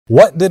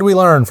What did we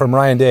learn from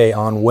Ryan Day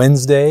on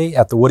Wednesday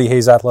at the Woody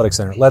Hayes Athletic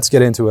Center? Let's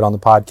get into it on the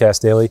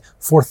podcast daily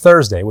for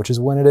Thursday, which is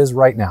when it is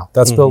right now.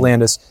 That's Bill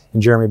Landis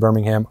and Jeremy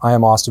Birmingham. I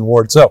am Austin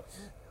Ward. So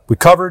we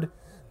covered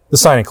the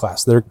signing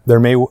class. There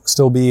may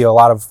still be a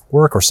lot of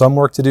work or some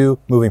work to do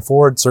moving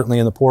forward, certainly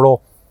in the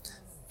portal.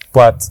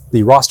 But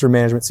the roster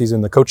management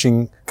season, the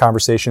coaching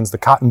conversations, the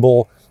Cotton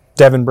Bowl,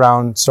 Devin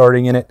Brown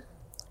starting in it,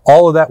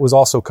 all of that was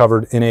also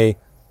covered in a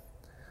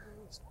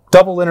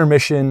double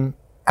intermission,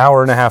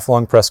 hour-and-a-half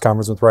long press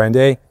conference with Ryan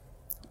Day.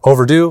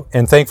 Overdue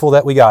and thankful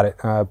that we got it.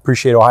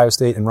 Appreciate Ohio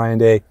State and Ryan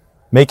Day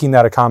making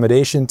that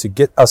accommodation to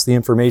get us the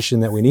information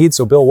that we need.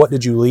 So, Bill, what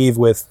did you leave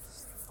with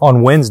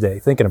on Wednesday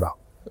thinking about?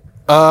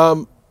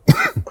 A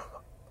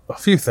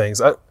few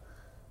things.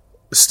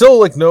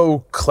 Still, no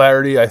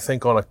clarity, I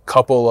think, on a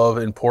couple of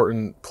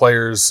important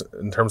players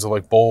in terms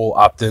of, bowl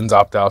opt-ins,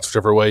 opt-outs,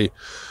 whichever way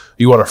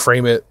you want to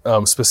frame it.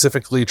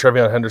 Specifically,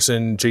 Trevion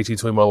Henderson,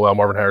 JT Tuimoloau,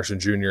 Marvin Harrison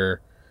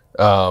Jr.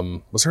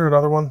 Was there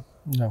another one?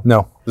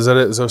 No. Is that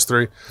it? Is those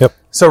three? Yep.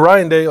 So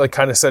Ryan Day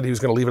kind of said he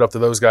was going to leave it up to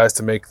those guys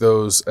to make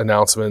those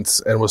announcements,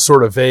 and was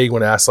sort of vague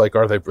when asked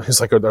are they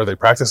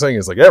practicing?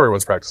 He's like,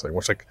 everyone's practicing.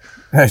 Which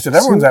I said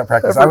everyone's at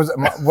practice.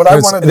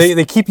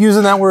 They keep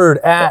using that word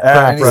at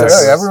practice. And he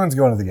said, everyone's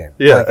going to the game.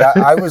 Yeah.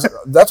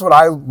 That's what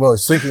I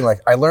was thinking.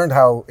 I learned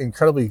how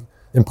incredibly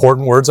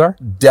important words are,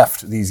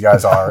 deft these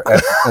guys are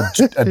at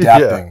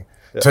adapting. Yeah.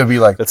 To be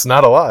it's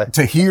not a lie.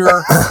 To hear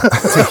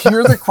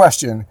the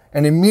question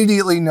and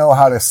immediately know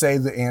how to say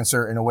the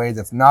answer in a way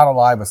that's not a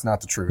lie, but it's not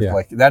the truth. Yeah.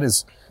 That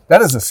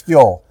is a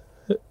skill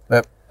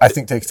that I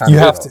think takes time.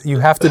 You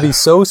have to be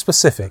so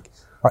specific.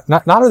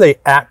 Not are they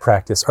at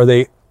practice? Are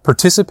they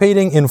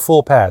participating in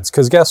full pads?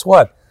 Because guess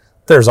what?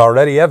 There's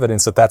already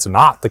evidence that that's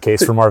not the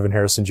case for Marvin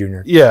Harrison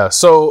Jr. Yeah.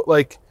 So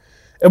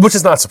which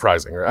is not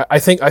surprising. Right? I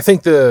think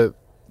the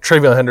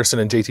Trevion Henderson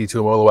and JT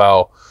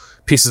Tuimoloau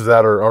pieces of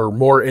that are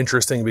more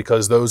interesting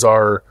because those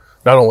are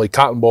not only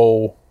Cotton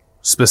Bowl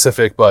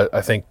specific, but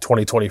I think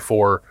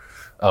 2024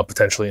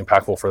 potentially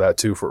impactful for that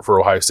too for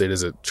Ohio State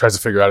as it tries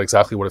to figure out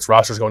exactly what its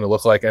roster is going to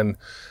look like. And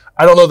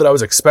I don't know that I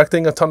was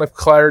expecting a ton of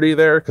clarity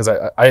there because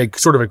I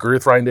sort of agree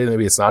with Ryan Day.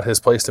 Maybe it's not his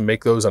place to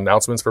make those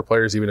announcements for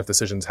players, even if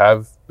decisions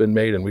have been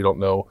made and we don't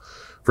know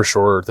for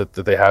sure that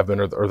they have been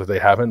or that they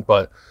haven't.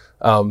 But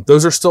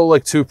those are still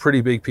two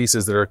pretty big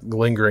pieces that are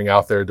lingering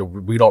out there that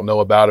we don't know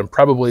about and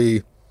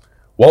probably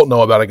won't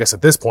know about, I guess,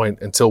 at this point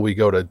until we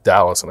go to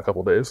Dallas in a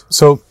couple of days.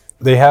 So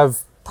they have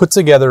put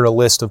together a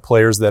list of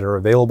players that are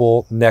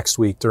available next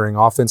week during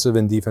offensive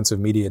and defensive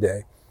media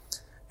day.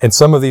 And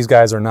some of these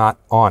guys are not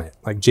on it,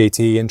 like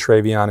JT and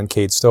Trevion and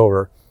Cade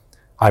Stover.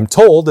 I'm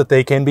told that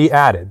they can be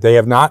added. They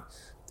have not.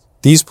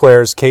 These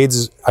players,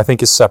 Cade's, I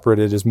think, is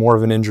separated as more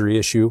of an injury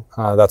issue.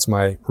 That's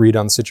my read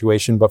on the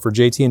situation. But for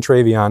JT and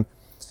Trevion,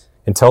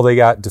 until they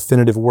got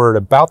definitive word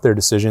about their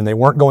decision, they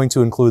weren't going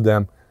to include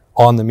them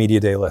on the media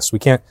day list.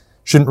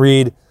 Shouldn't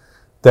read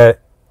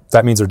that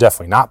means they're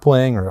definitely not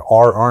playing or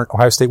aren't.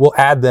 Ohio State will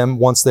add them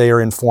once they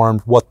are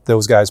informed what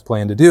those guys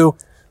plan to do.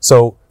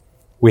 So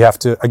we have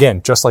to,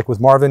 again, just like with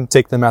Marvin,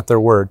 take them at their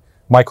word.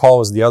 Mike Hall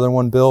was the other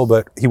one, Bill,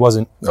 but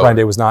Ryan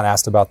Day was not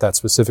asked about that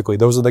specifically.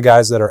 Those are the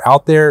guys that are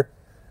out there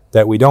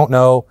that we don't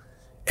know.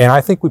 And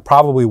I think we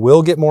probably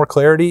will get more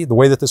clarity. The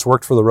way that this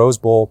worked for the Rose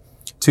Bowl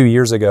 2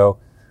 years ago,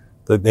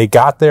 they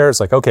got there. It's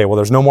okay, well,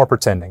 there's no more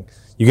pretending.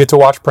 You get to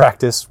watch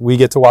practice. We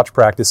get to watch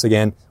practice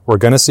again. We're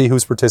going to see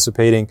who's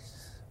participating.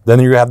 Then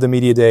you have the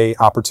media day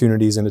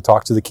opportunities and to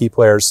talk to the key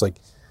players.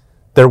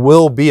 There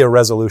will be a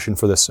resolution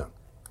for this soon.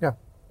 Yeah.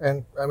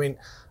 And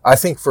I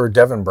think for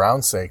Devin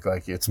Brown's sake,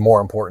 it's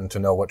more important to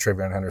know what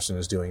Trevion Henderson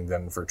is doing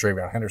than for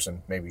Trevion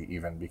Henderson, maybe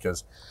even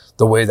because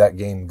the way that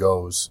game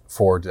goes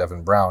for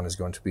Devin Brown is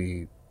going to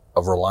be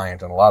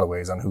reliant in a lot of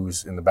ways on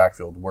who's in the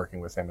backfield working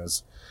with him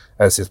as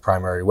his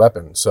primary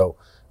weapon. So,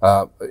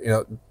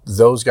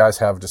 those guys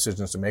have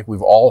decisions to make.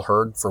 We've all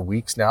heard for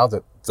weeks now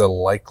that the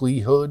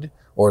likelihood,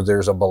 or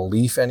there's a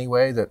belief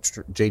anyway, that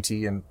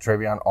JT and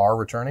Trevion are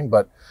returning,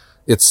 but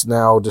it's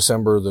now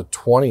December the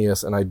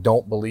 20th, and I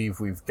don't believe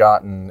we've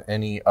gotten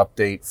any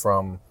update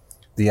from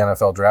the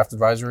NFL Draft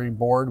Advisory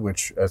Board,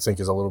 which I think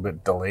is a little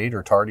bit delayed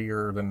or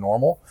tardier than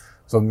normal.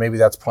 So maybe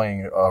that's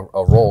playing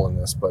a role in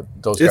this, but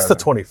those guys... It's the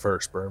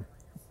 21st, Berm.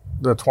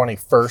 The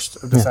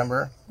 21st of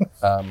December?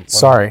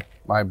 Sorry.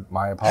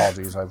 My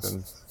apologies. I've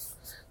been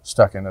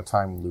stuck in a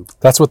time loop.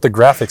 That's what the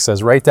graphic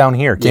says right down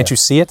here. Can't you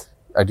see it?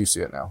 I do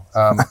see it now.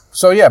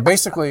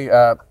 Basically,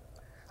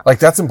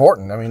 that's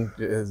important.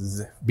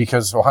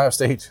 Because Ohio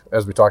State,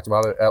 as we talked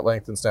about it at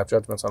length in Snap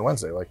Judgments on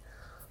Wednesday,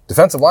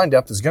 defensive line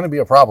depth is going to be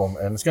a problem,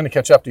 and it's going to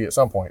catch up to you at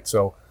some point.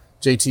 So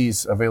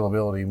JT's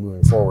availability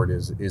moving forward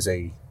is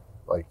a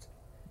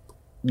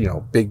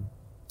big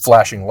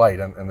flashing light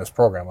in this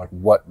program.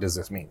 What does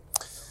this mean?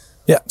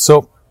 Yeah,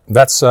 so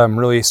that's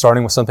really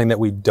starting with something that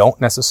we don't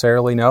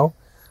necessarily know.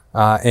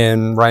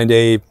 And Ryan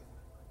Day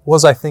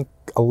was, I think,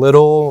 a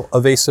little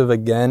evasive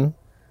again,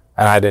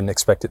 and I didn't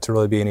expect it to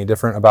really be any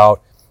different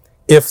about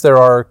if there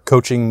are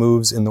coaching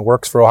moves in the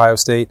works for Ohio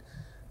State.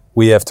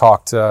 We have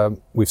talked,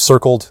 we've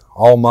circled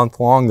all month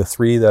long the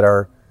three that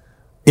are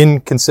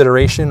in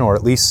consideration, or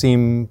at least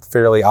seem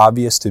fairly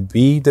obvious to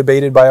be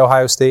debated by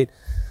Ohio State.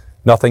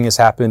 Nothing has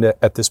happened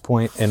at this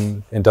point,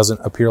 and doesn't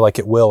appear like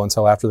it will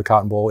until after the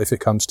Cotton Bowl if it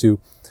comes to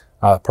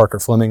Parker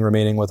Fleming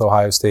remaining with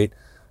Ohio State,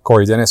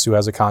 Corey Dennis, who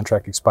has a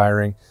contract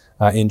expiring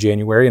in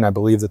January, and I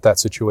believe that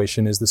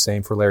situation is the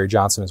same for Larry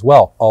Johnson as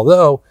well.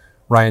 Although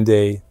Ryan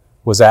Day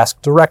was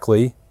asked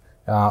directly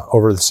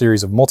over the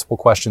series of multiple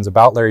questions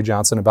about Larry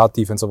Johnson, about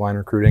defensive line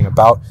recruiting,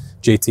 about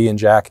JT and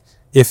Jack,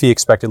 if he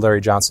expected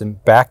Larry Johnson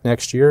back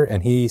next year,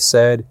 and he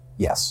said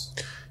yes.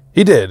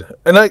 He did.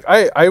 And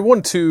I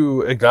want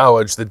to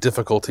acknowledge the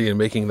difficulty in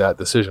making that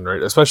decision,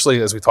 right?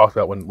 Especially as we talked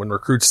about when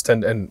recruits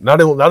tend, and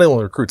not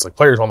only recruits, like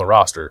players on the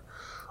roster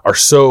are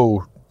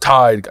so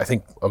tied, I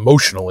think,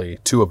 emotionally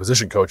to a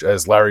position coach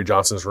as Larry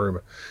Johnson's room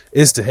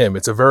is to him.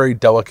 It's a very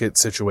delicate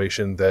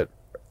situation that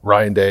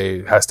Ryan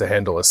Day has to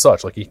handle as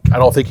such. Like, I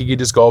don't think he could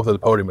just go up to the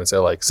podium and say,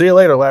 like, see you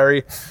later,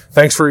 Larry.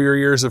 Thanks for your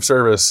years of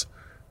service.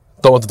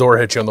 Don't let the door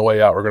hit you on the way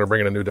out. We're going to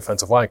bring in a new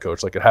defensive line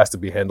coach. Like, it has to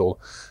be handled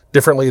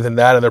differently than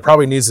that. And there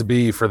probably needs to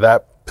be, for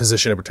that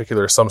position in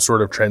particular, some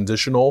sort of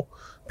transitional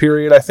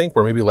period, I think,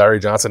 where maybe Larry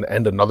Johnson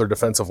and another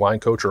defensive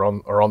line coach are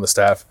on the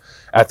staff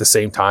at the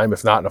same time,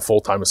 if not in a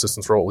full-time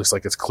assistance role, at least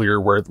like it's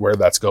clear where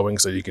that's going,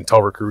 so you can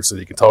tell recruits, so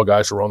you can tell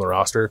guys who are on the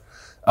roster.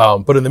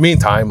 But in the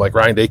meantime, like,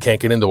 Ryan Day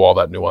can't get into all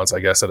that nuance, I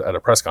guess, at a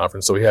press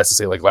conference. So he has to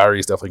say, like,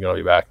 Larry's definitely going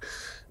to be back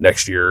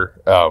next year.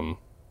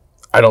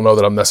 I don't know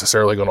that I'm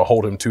necessarily going to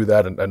hold him to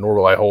that, and nor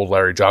will I hold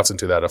Larry Johnson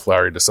to that if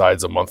Larry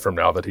decides a month from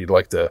now that he'd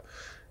like to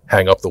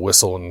hang up the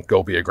whistle and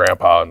go be a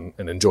grandpa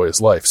and enjoy his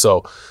life.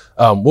 So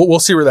we'll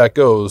see where that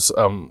goes.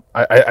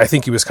 I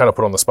think he was kind of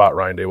put on the spot.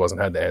 Ryan Day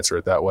had to answer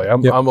it that way.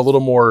 I'm a little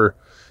more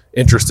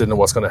interested in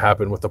what's going to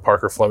happen with the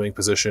Parker Fleming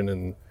position,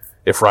 and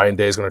if Ryan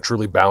Day is going to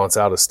truly balance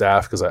out his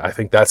staff, because I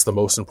think that's the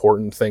most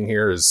important thing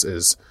here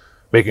is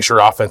making sure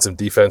offense and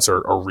defense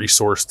are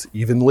resourced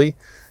evenly.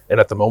 And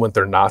at the moment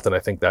they're not, and I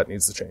think that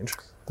needs to change.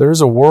 There's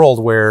a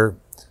world where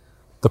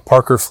the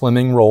Parker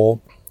Fleming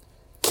role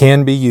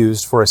can be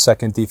used for a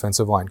second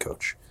defensive line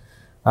coach.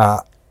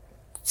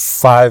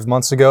 5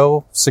 months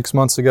ago, 6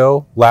 months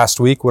ago,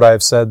 last week, would I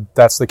have said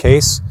that's the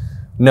case?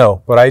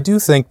 No, but I do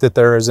think that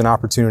there is an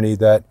opportunity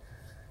that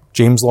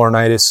James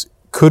Laurinaitis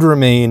could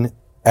remain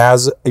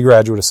as a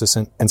graduate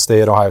assistant and stay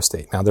at Ohio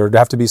State. Now, there would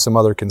have to be some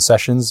other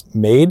concessions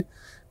made.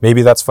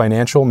 Maybe that's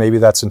financial. Maybe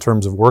that's in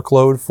terms of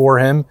workload for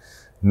him,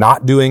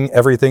 not doing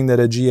everything that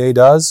a GA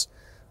does.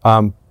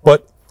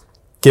 But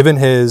given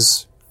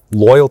his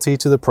loyalty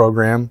to the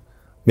program,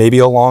 maybe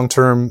a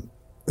long-term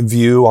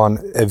view on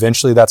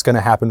eventually that's going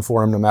to happen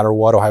for him no matter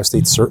what. Ohio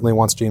State certainly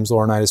wants James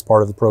Laurinaitis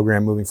part of the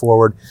program moving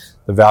forward.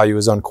 The value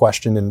is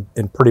unquestioned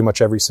in pretty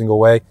much every single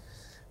way.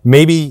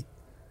 Maybe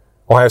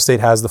Ohio State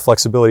has the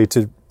flexibility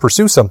to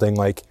pursue something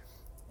like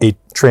a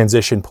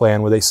transition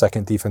plan with a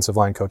second defensive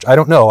line coach. I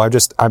don't know.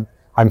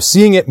 I'm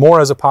seeing it more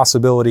as a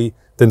possibility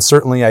than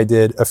certainly I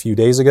did a few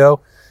days ago.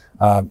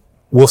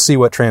 We'll see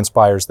what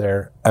transpires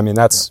there. I mean,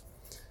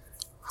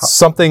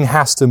 something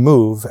has to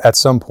move at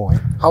some point.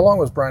 How long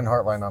was Brian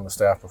Hartline on the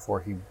staff before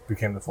he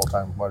became the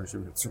full-time wide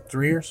receiver?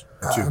 3 years?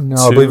 No,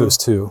 I believe it was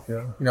 2.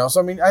 Yeah.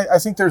 So I mean, I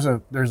think there's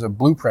a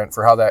blueprint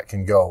for how that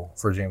can go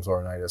for James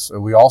Laurinaitis.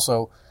 We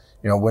also,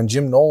 when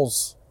Jim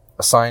Knowles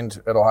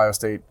signed at Ohio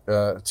State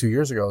 2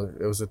 years ago,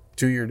 it was a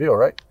 2-year deal,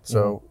 right?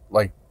 So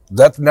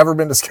that's never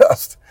been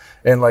discussed.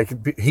 And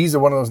he's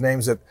one of those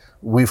names that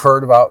we've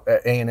heard about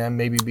at A&M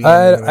maybe being.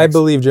 I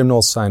believe Jim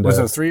Knowles signed a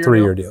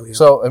 3-year deal. Yeah.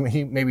 So I mean,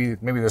 he maybe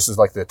this is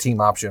like the team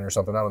option or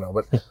something. I don't know,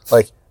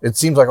 but it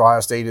seems like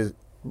Ohio State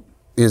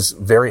is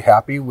very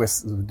happy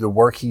with the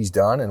work he's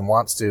done and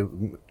wants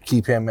to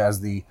keep him as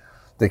the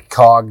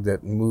cog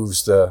that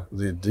moves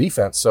the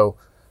defense. So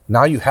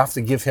now you have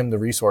to give him the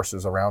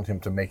resources around him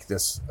to make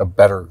this a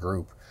better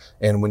group.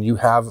 And when you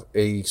have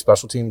a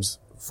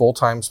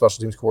full-time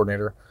special teams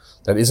coordinator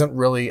that isn't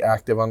really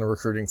active on the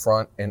recruiting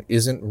front and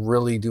isn't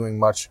really doing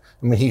much.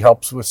 I mean, he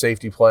helps with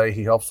safety play.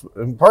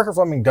 Parker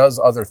Fleming does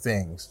other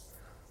things,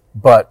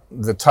 but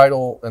the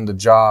title and the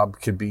job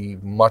could be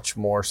much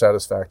more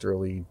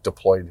satisfactorily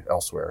deployed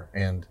elsewhere.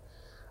 And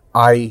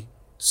I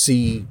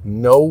see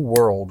no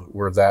world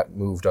where that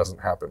move doesn't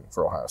happen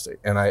for Ohio State.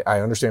 And I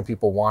understand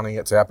people wanting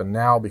it to happen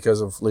now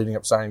because of leading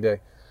up signing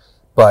day,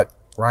 but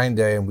Ryan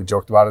Day, and we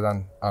joked about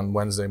it on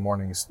Wednesday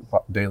mornings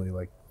daily,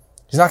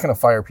 he's not going to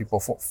fire people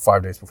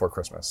 5 days before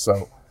Christmas.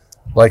 So,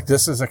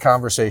 this is a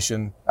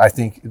conversation, I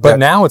think. But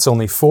now it's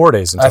only 4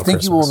 days until Christmas. I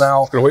think you will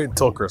now. Going to wait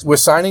until Christmas. With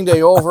signing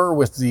day over,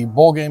 with the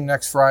bowl game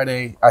next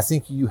Friday, I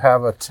think you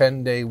have a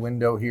 10-day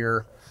window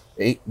here,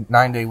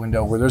 9-day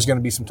window, where there's going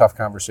to be some tough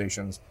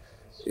conversations.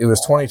 It was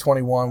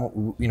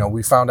 2021.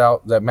 We found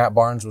out that Matt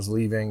Barnes was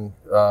leaving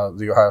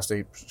the Ohio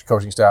State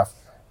coaching staff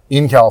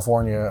in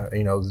California,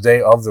 the day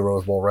of the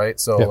Rose Bowl, right?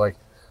 So,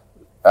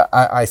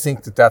 I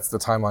think that's the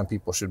timeline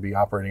people should be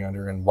operating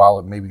under. And while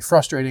it may be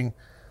frustrating,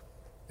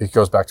 it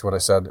goes back to what I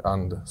said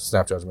on the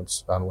snap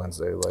judgments on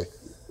Wednesday.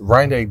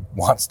 Ryan Day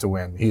wants to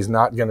win. He's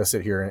not going to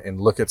sit here and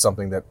look at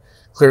something that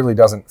clearly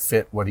doesn't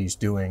fit what he's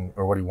doing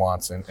or what he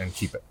wants and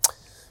keep it.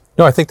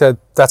 No, I think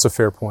that's a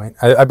fair point.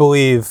 I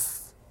believe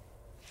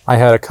I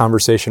had a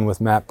conversation with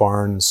Matt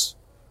Barnes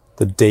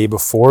the day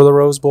before the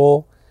Rose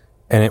Bowl,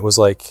 and it was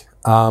like,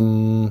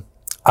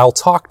 I'll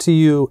talk to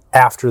you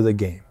after the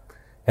game.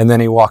 And then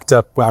he walked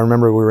up. I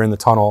remember we were in the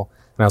tunnel,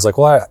 and I was like,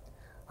 well,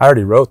 I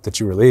already wrote that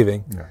you were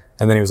leaving. Yeah.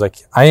 And then he was like,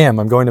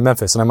 I'm going to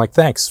Memphis. And I'm like,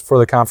 thanks for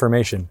the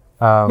confirmation.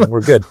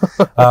 We're good.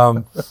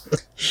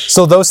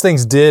 So those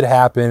things did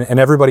happen, and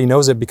everybody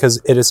knows it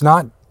because it is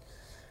not,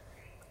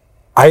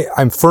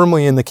 I'm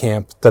firmly in the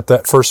camp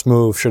that first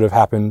move should have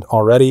happened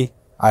already.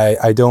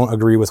 I don't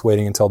agree with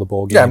waiting until the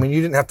bowl game. Yeah, I mean,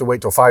 you didn't have to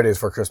wait till 5 days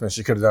before Christmas.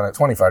 You could have done it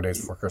 25 days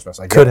before Christmas.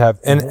 I could have.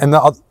 And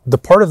the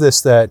part of this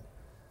that,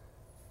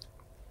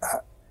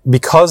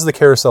 because the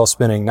carousel is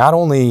spinning, not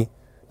only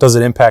does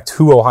it impact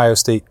who Ohio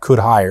State could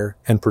hire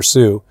and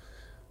pursue,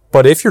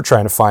 but if you're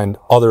trying to find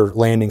other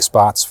landing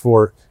spots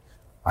for,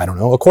 I don't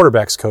know, a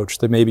quarterback's coach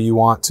that maybe you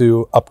want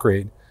to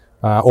upgrade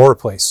or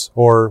replace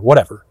or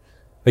whatever,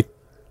 like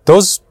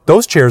those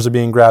chairs are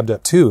being grabbed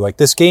up too. Like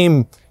this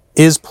game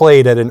is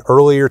played at an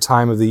earlier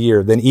time of the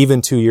year than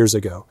even 2 years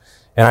ago.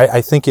 And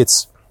I think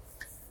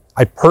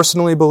I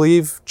personally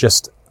believe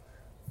just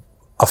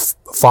a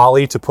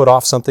folly to put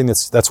off something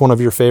that's one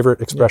of your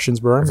favorite expressions,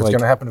 Bern. If it's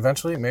going to happen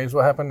eventually, it may as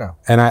well happen now.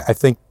 And I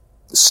think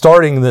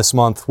starting this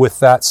month with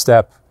that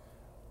step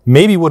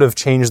maybe would have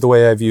changed the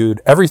way I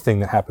viewed everything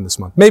that happened this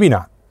month. Maybe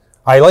not.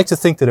 I like to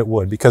think that it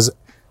would, because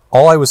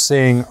all I was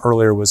saying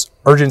earlier was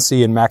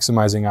urgency and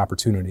maximizing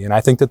opportunity. And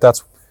I think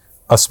that's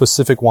a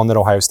specific one that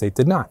Ohio State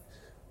did not.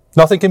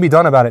 Nothing can be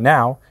done about it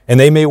now, and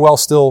they may well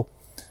still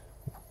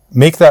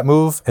make that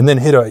move and then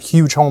hit a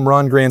huge home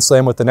run grand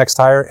slam with the next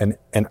hire,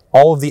 and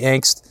all of the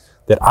angst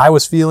that I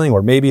was feeling,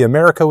 or maybe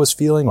America was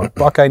feeling, or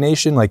Buckeye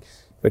Nation, like,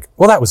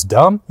 well, that was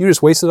dumb. You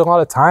just wasted a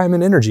lot of time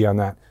and energy on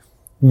that.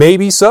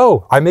 Maybe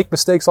so. I make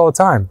mistakes all the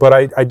time, but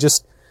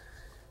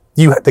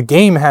the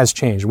game has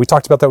changed. We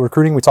talked about that with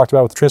recruiting. We talked about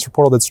it with the transfer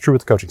portal. That's true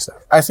with the coaching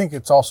staff. I think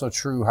it's also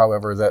true,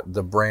 however, that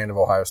the brand of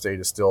Ohio State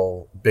is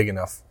still big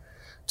enough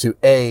to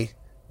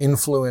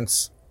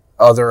influence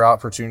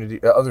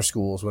other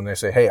schools when they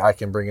say, hey, I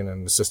can bring in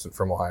an assistant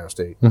from Ohio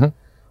State. Mm-hmm.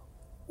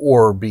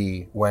 Or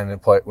B, when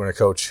a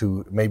coach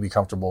who may be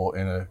comfortable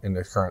in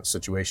the current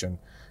situation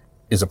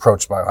is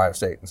approached by Ohio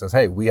State and says,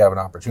 hey, we have an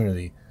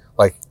opportunity.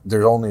 Like,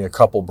 there's only a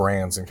couple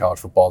brands in college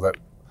football that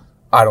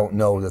I don't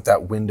know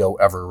that window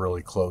ever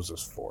really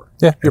closes for.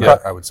 Yeah,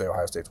 I would say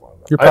Ohio State's one of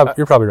them.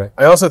 You're probably right.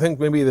 I also think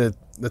maybe the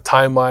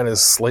timeline is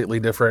slightly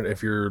different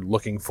if you're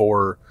looking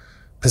for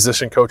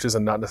position coaches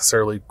and not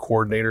necessarily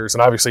coordinators.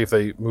 And obviously, if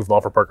they move them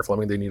off for Parker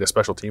Fleming, they need a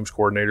special teams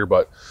coordinator.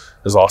 But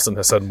as Austin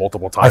has said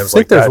multiple times, I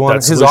think there's one.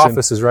 His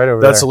office is right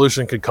over there. That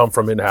solution could come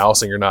from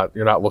in-house, and you're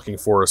not looking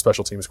for a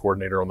special teams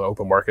coordinator on the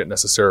open market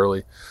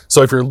necessarily.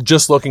 So if you're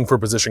just looking for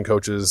position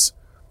coaches,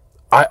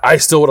 I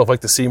still would have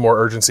liked to see more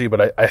urgency,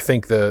 but I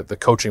think the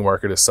coaching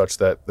market is such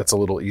that that's a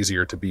little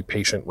easier to be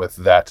patient with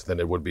that than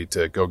it would be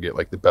to go get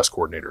like the best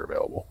coordinator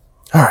available.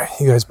 All right,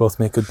 you guys both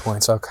make good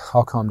points. I'll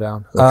calm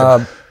down.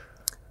 Okay.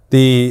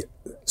 So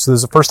this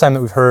is the first time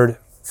that we've heard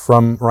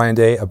from Ryan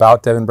Day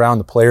about Devin Brown.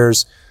 The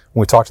players,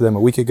 when we talked to them a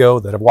week ago,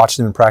 that have watched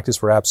him in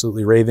practice, were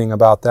absolutely raving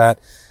about that.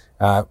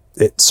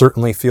 It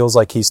certainly feels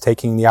like he's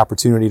taking the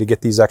opportunity to get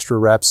these extra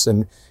reps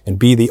and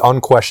be the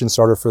unquestioned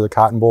starter for the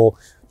Cotton Bowl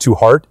to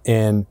heart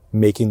and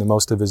making the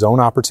most of his own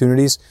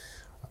opportunities.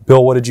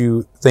 Bill, what did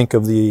you think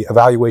of the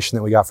evaluation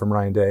that we got from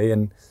Ryan Day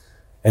and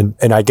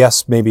I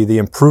guess maybe the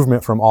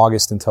improvement from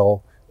August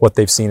until what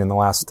they've seen in the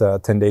last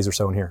 10 days or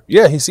so in here?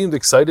 Yeah, he seemed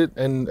excited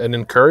and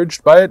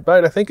encouraged by it.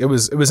 I think it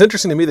was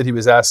interesting to me that he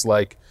was asked,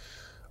 like,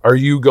 are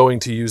you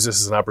going to use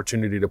this as an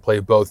opportunity to play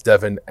both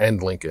Devin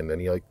and Lincoln?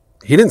 And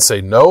he didn't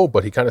say no,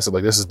 but he kind of said,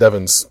 like, this is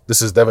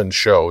Devin's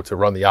show to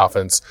run the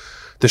offense,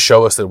 to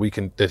show us that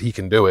he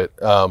can do it.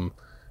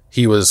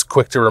 He was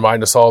quick to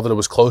remind us all that it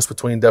was close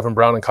between Devin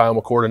Brown and Kyle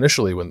McCord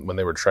initially when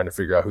they were trying to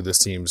figure out who this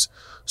team's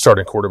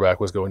starting quarterback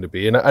was going to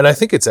be. And I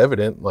think it's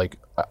evident, like,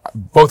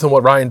 both in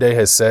what Ryan Day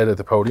has said at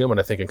the podium and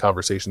I think in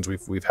conversations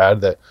we've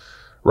had, that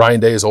Ryan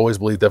Day has always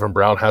believed Devin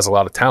Brown has a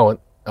lot of talent.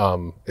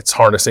 It's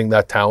harnessing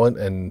that talent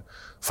and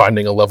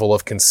finding a level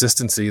of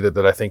consistency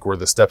that I think were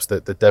the steps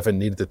that Devin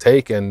needed to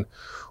take. And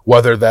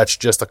whether that's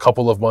just a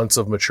couple of months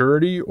of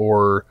maturity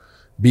or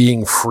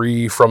being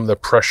free from the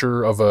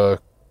pressure of a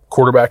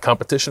quarterback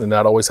competition and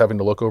not always having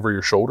to look over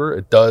your shoulder,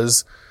 it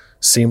does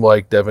seem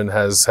like Devin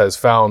has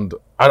found,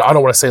 I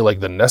don't want to say like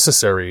the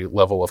necessary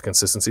level of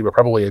consistency, but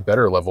probably a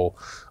better level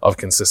of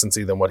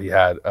consistency than what he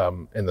had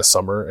in the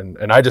summer.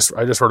 And I just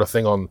heard a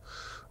thing on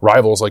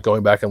Rivals, like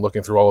going back and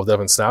looking through all of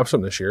Devin's snaps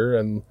from this year,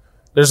 and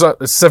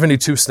it's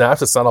 72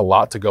 snaps. It's not a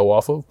lot to go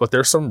off of, but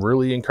there's some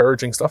really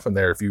encouraging stuff in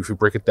there. If you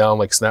break it down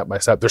like snap by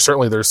snap, there's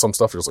some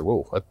stuff you're just like,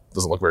 whoa, that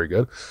doesn't look very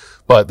good.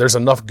 But there's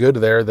enough good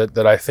there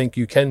that I think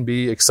you can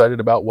be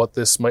excited about what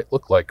this might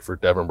look like for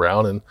Devin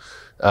Brown.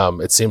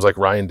 And it seems like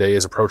Ryan Day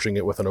is approaching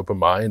it with an open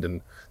mind.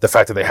 And the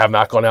fact that they have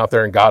not gone out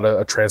there and got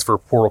a transfer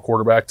portal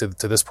quarterback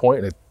to this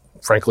point, it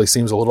frankly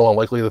seems a little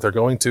unlikely that they're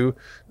going to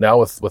now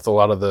with a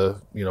lot of the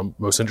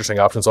most interesting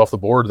options off the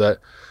board, that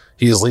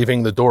he is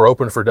leaving the door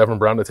open for Devin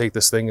Brown to take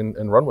this thing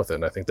and run with it.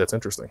 And I think that's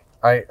interesting.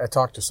 I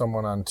talked to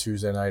someone on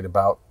Tuesday night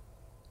about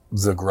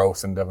the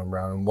growth in Devin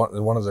Brown. And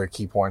one of the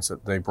key points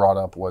that they brought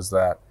up was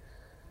that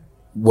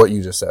what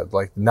you just said,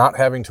 like not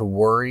having to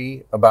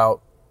worry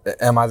about,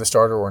 am I the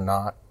starter or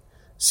not,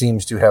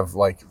 seems to have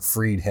like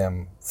freed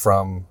him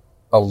from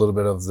a little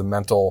bit of the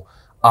mental,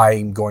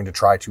 I'm going to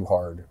try too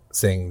hard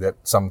thing that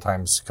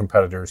sometimes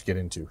competitors get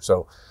into.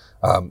 So,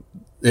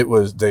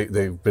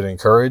 they've been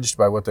encouraged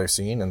by what they've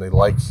seen and they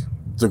like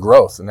the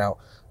growth. And now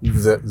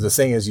the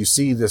thing is, you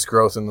see this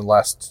growth in the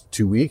last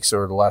 2 weeks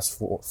or the last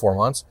 4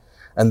 months.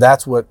 And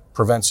that's what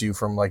prevents you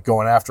from like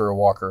going after a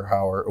Walker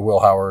Howard, or Will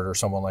Howard, or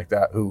someone like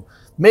that, who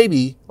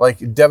maybe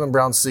like Devin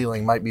Brown's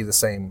ceiling might be the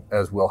same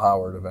as Will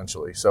Howard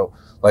eventually. So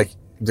like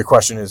the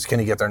question is, can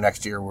he get there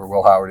next year where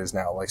Will Howard is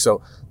now? Like,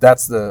 so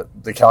that's the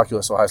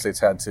calculus Ohio State's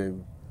had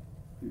to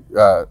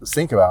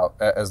think about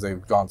as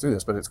they've gone through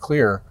this. But it's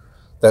clear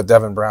that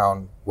Devin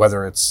Brown,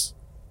 whether it's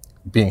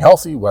being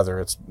healthy, whether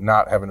it's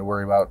not having to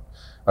worry about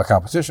a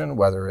competition,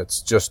 whether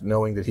it's just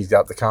knowing that he's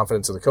got the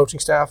confidence of the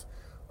coaching staff,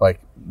 like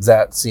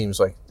that seems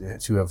like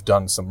to have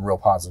done some real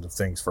positive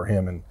things for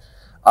him. And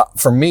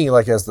for me,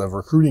 like as the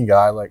recruiting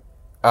guy, like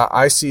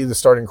I see the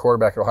starting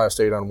quarterback at Ohio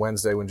State on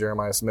Wednesday when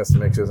Jeremiah Smith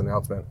makes his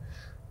announcement,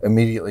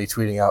 immediately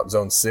tweeting out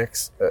Zone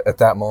 6 at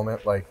that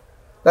moment. Like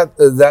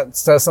that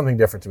says something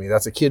different to me.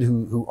 That's a kid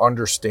who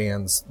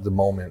understands the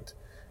moment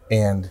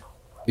and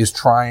is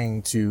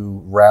trying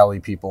to rally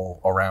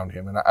people around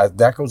him. And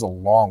that goes a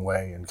long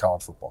way in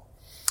college football.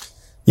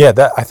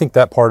 Yeah, I think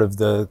that part of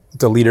the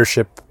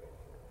leadership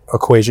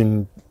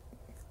equation,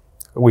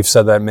 we've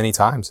said that many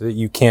times.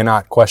 You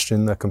cannot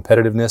question the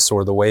competitiveness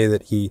or the way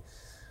that he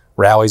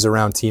rallies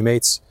around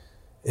teammates.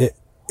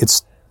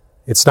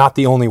 It's not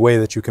the only way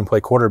that you can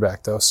play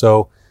quarterback, though.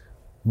 So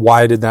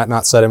why did that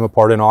not set him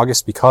apart in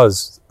August?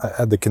 Because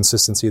the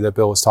consistency that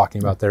Bill was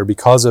talking about there,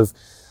 because of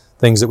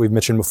things that we've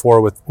mentioned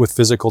before with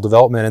physical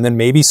development. And then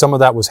maybe some of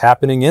that was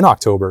happening in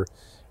October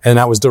and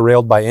that was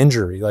derailed by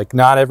injury. Like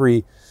not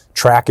every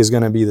track is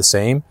going to be the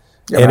same.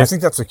 Yeah, and I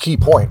think that's a key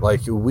point.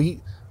 Like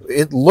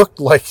it looked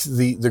like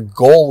the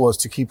goal was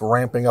to keep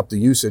ramping up the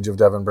usage of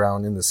Devin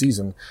Brown in the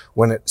season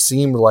when it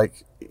seemed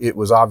like it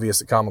was obvious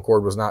that Common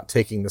Core was not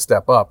taking the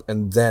step up,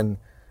 and then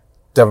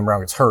Devin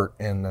Brown gets hurt,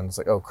 and then it's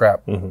like, oh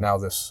crap, now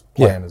this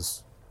plan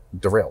is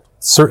derailed.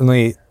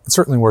 Certainly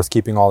worth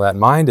keeping all that in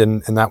mind,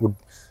 and that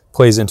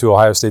plays into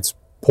Ohio State's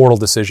portal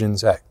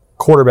decisions at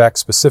quarterback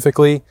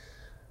specifically.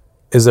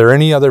 Is there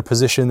any other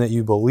position that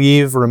you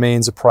believe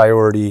remains a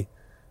priority?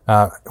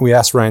 We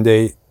asked Ryan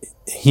Day.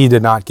 He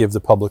did not give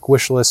the public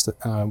wish list.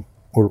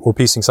 We're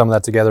piecing some of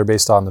that together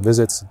based on the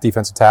visits,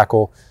 defensive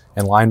tackle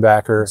and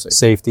linebacker,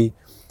 safety.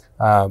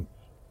 And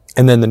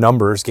then the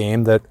numbers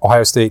game that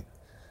Ohio State,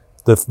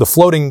 the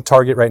floating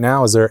target right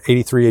now is they're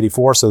 83,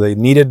 84, so they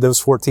needed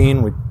those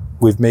 14.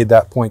 We've made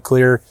that point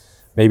clear.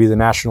 Maybe the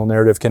national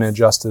narrative can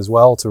adjust as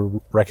well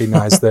to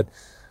recognize that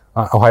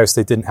Ohio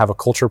State didn't have a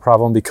culture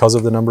problem because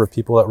of the number of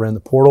people that were in the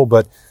portal,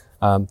 but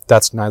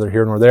that's neither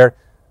here nor there.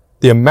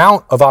 The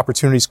amount of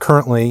opportunities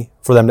currently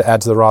for them to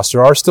add to the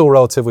roster are still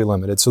relatively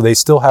limited, so they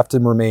still have to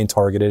remain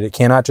targeted. It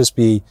cannot just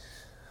be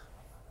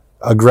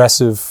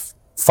aggressive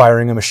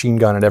firing a machine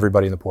gun at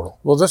everybody in the portal.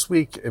 Well, this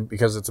week,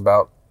 because it's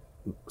about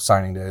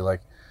signing day,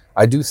 like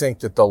I do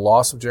think that the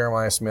loss of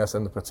Jeremiah Smith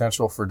and the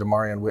potential for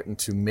Demarion Witten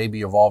to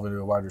maybe evolve into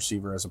a wide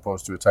receiver as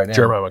opposed to a tight end.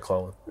 Jeremiah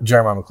McClellan,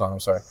 I'm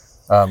sorry.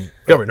 Got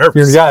me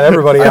nervous. You got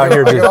everybody out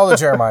here. I get all the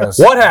Jeremiahs.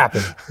 What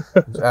happened?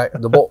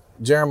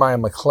 Jeremiah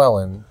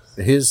McClellan,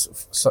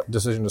 his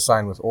decision to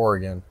sign with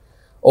Oregon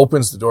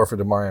opens the door for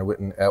Demarion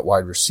Witten at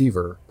wide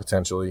receiver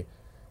potentially.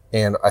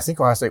 And I think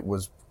Ohio State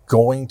was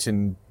going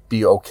to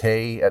be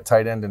okay at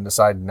tight end and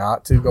decide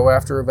not to go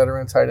after a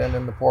veteran tight end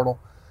in the portal.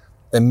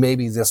 And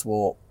maybe this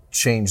will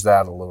change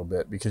that a little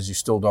bit because you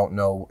still don't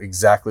know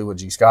exactly what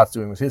G. Scott's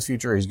doing with his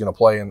future. He's going to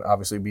play and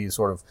obviously be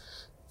sort of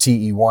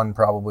TE1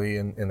 probably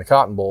in the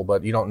Cotton Bowl,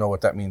 but you don't know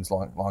what that means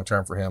long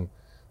term for him.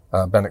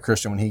 Bennett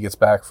Christian, when he gets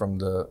back from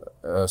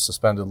the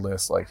suspended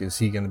list, like, is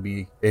he going to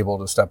be able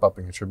to step up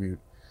and contribute?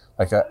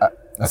 Like,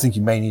 I think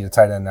you may need a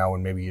tight end now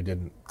when maybe you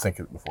didn't think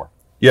it before.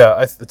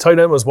 Yeah, the tight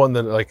end was one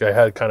that like I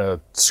had kind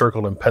of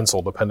circled in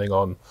pencil depending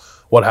on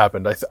what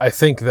happened. I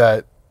think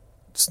that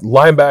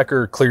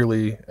linebacker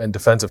clearly and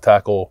defensive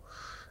tackle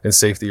and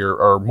safety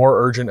are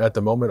more urgent at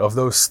the moment. Of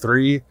those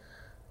three,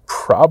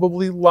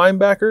 probably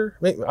linebacker.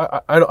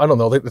 I don't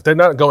know. They're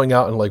not going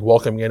out and like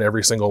welcoming in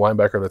every single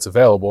linebacker that's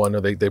available. I know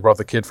they brought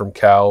the kid from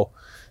Cal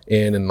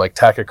in, and like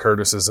Taka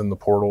Curtis is in the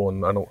portal,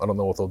 and I don't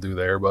know what they'll do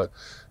there. But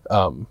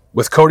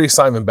with Cody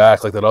Simon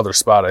back, like that other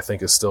spot, I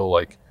think is still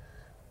like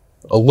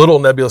a little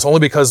nebulous, only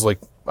because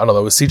like I don't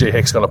know, is CJ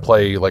Hicks going to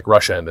play like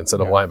rush end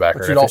instead of linebacker?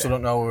 But you also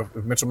don't know if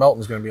Mitchell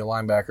Melton's going to be a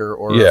linebacker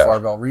or if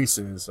Farvell Reese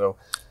is. So,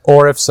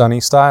 or if Sonny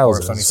Styles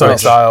is. Sonny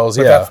Styles,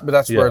 but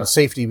that's where the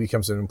safety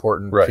becomes an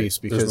important piece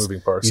because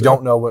moving parts, you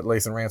don't know what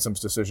Lathan Ransom's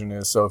decision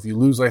is. So if you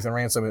lose Lathan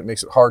Ransom, it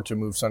makes it hard to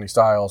move Sonny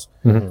Styles.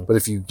 Mm-hmm. But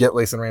if you get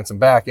Lathan Ransom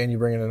back and you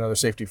bring in another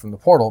safety from the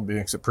portal, it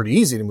makes it pretty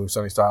easy to move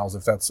Sonny Styles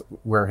if that's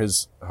where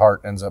his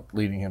heart ends up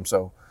leading him.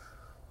 So,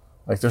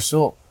 like, there's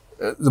still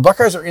the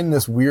Buckeyes are in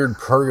this weird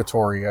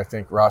purgatory, I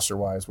think,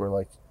 roster-wise, where,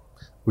 like,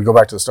 we go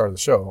back to the start of the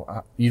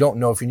show. You don't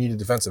know if you need a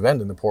defensive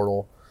end in the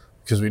portal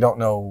because we don't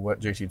know what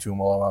JT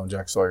Tuimoloau and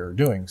Jack Sawyer are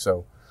doing.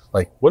 So,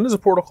 like, when does the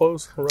portal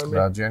close?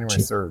 January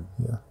 3rd.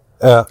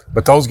 Yeah.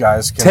 But those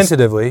guys can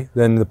tentatively,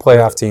 then the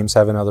playoff teams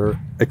have another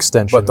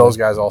extension. But those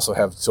guys also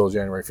have till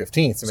January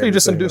 15th. So you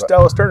just induced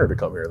Dallas Turner to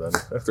come here then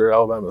after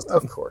Alabama's done.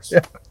 Of course.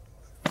 Yeah.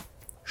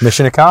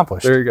 Mission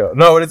accomplished. There you go.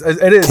 No, it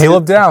is.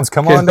 Caleb Downs,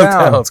 come on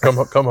down. Downs, come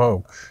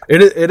home.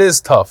 It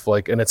is tough.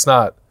 Like, and it's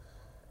not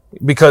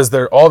because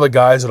they're all the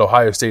guys that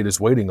Ohio State is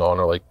waiting on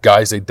are like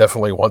guys they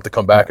definitely want to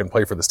come back and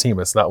play for this team.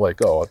 It's not like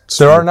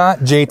there are not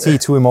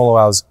JT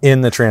Tuimoloau's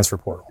in the transfer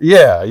portal.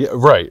 Yeah,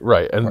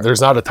 right. And there's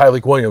not a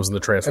Tyleek Williams in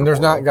the transfer. And there's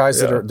portal. not guys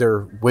that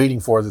they're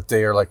waiting for that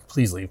they are like,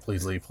 please leave.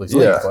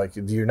 Like,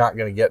 you're not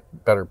going to get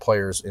better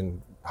players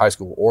in high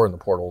school or in the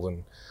portal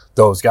than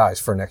those guys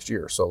for next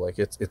year. So, like,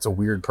 it's a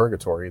weird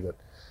purgatory that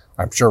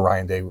I'm sure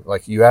Ryan Day,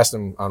 like, you asked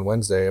him on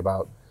Wednesday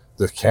about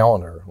the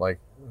calendar. Like,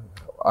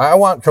 I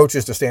want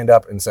coaches to stand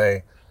up and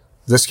say,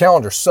 this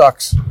calendar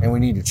sucks and we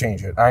need to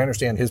change it. I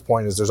understand his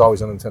point is there's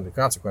always unintended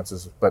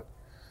consequences, but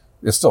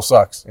it still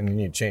sucks and you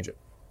need to change it.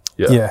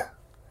 Yeah.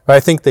 But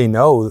I think they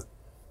know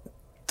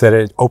that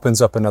it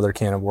opens up another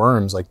can of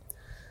worms. Like,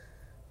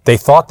 they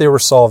thought they were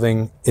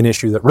solving an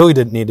issue that really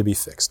didn't need to be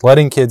fixed,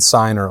 letting kids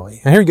sign early.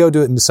 And here you go,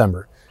 do it in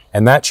December.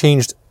 And that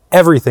changed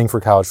everything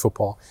for college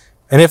football.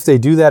 And if they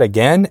do that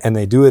again and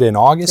they do it in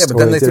August, but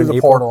then they threw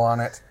the portal on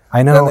it.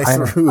 I know.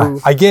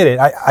 I get it.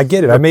 I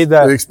get it. I made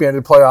that. The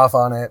expanded playoff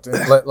on it.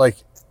 And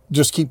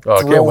just keep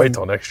throwing. I can't wait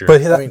till next year.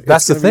 But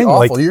that's the thing.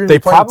 Like, you're they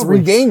playing probably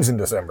 3 games in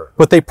December.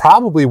 But they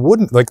probably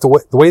wouldn't. Like, the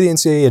way the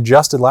NCAA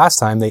adjusted last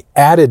time, they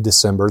added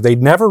December. They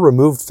never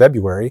removed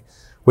February,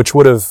 which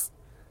would have,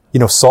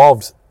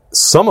 solved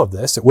some of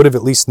this. It would have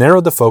at least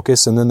narrowed the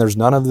focus, and then there's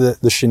none of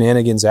the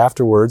shenanigans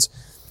afterwards.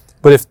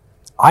 But if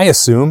I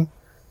assume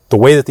the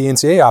way that the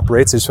NCAA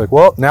operates is like,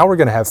 well, now we're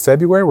going to have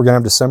February, we're going to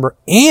have December,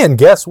 and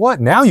guess what?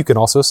 Now you can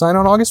also sign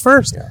on August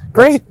 1st. Yeah.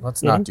 Great.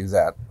 Let's not do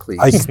that,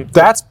 please.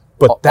 That's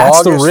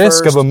the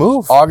risk 1st, of a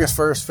move. August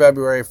 1st,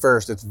 February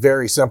 1st. It's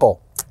very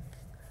simple.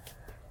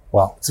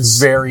 Well, it's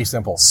very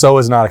simple. So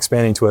is not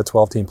expanding to a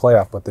 12-team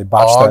playoff, but they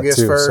botched August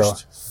that too.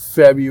 August 1st,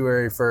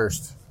 February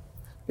 1st.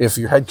 If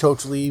your head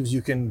coach leaves,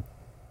 you can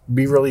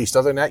be released.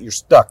 Other than that, you're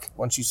stuck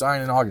once you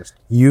sign in August.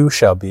 You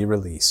shall be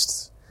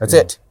released. That's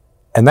it.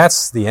 And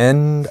that's the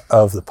end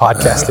of the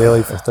podcast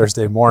daily for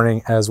Thursday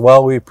morning as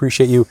well. We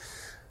appreciate you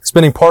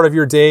spending part of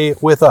your day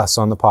with us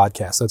on the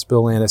podcast. That's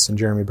Bill Landis and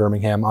Jeremy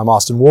Birmingham. I'm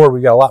Austin Ward.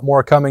 We got a lot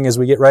more coming as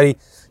we get ready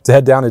to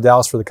head down to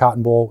Dallas for the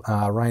Cotton Bowl.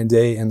 Ryan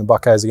Day and the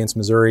Buckeyes against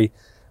Missouri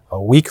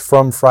a week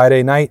from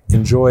Friday night.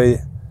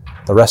 Enjoy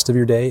the rest of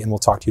your day, and we'll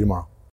talk to you tomorrow.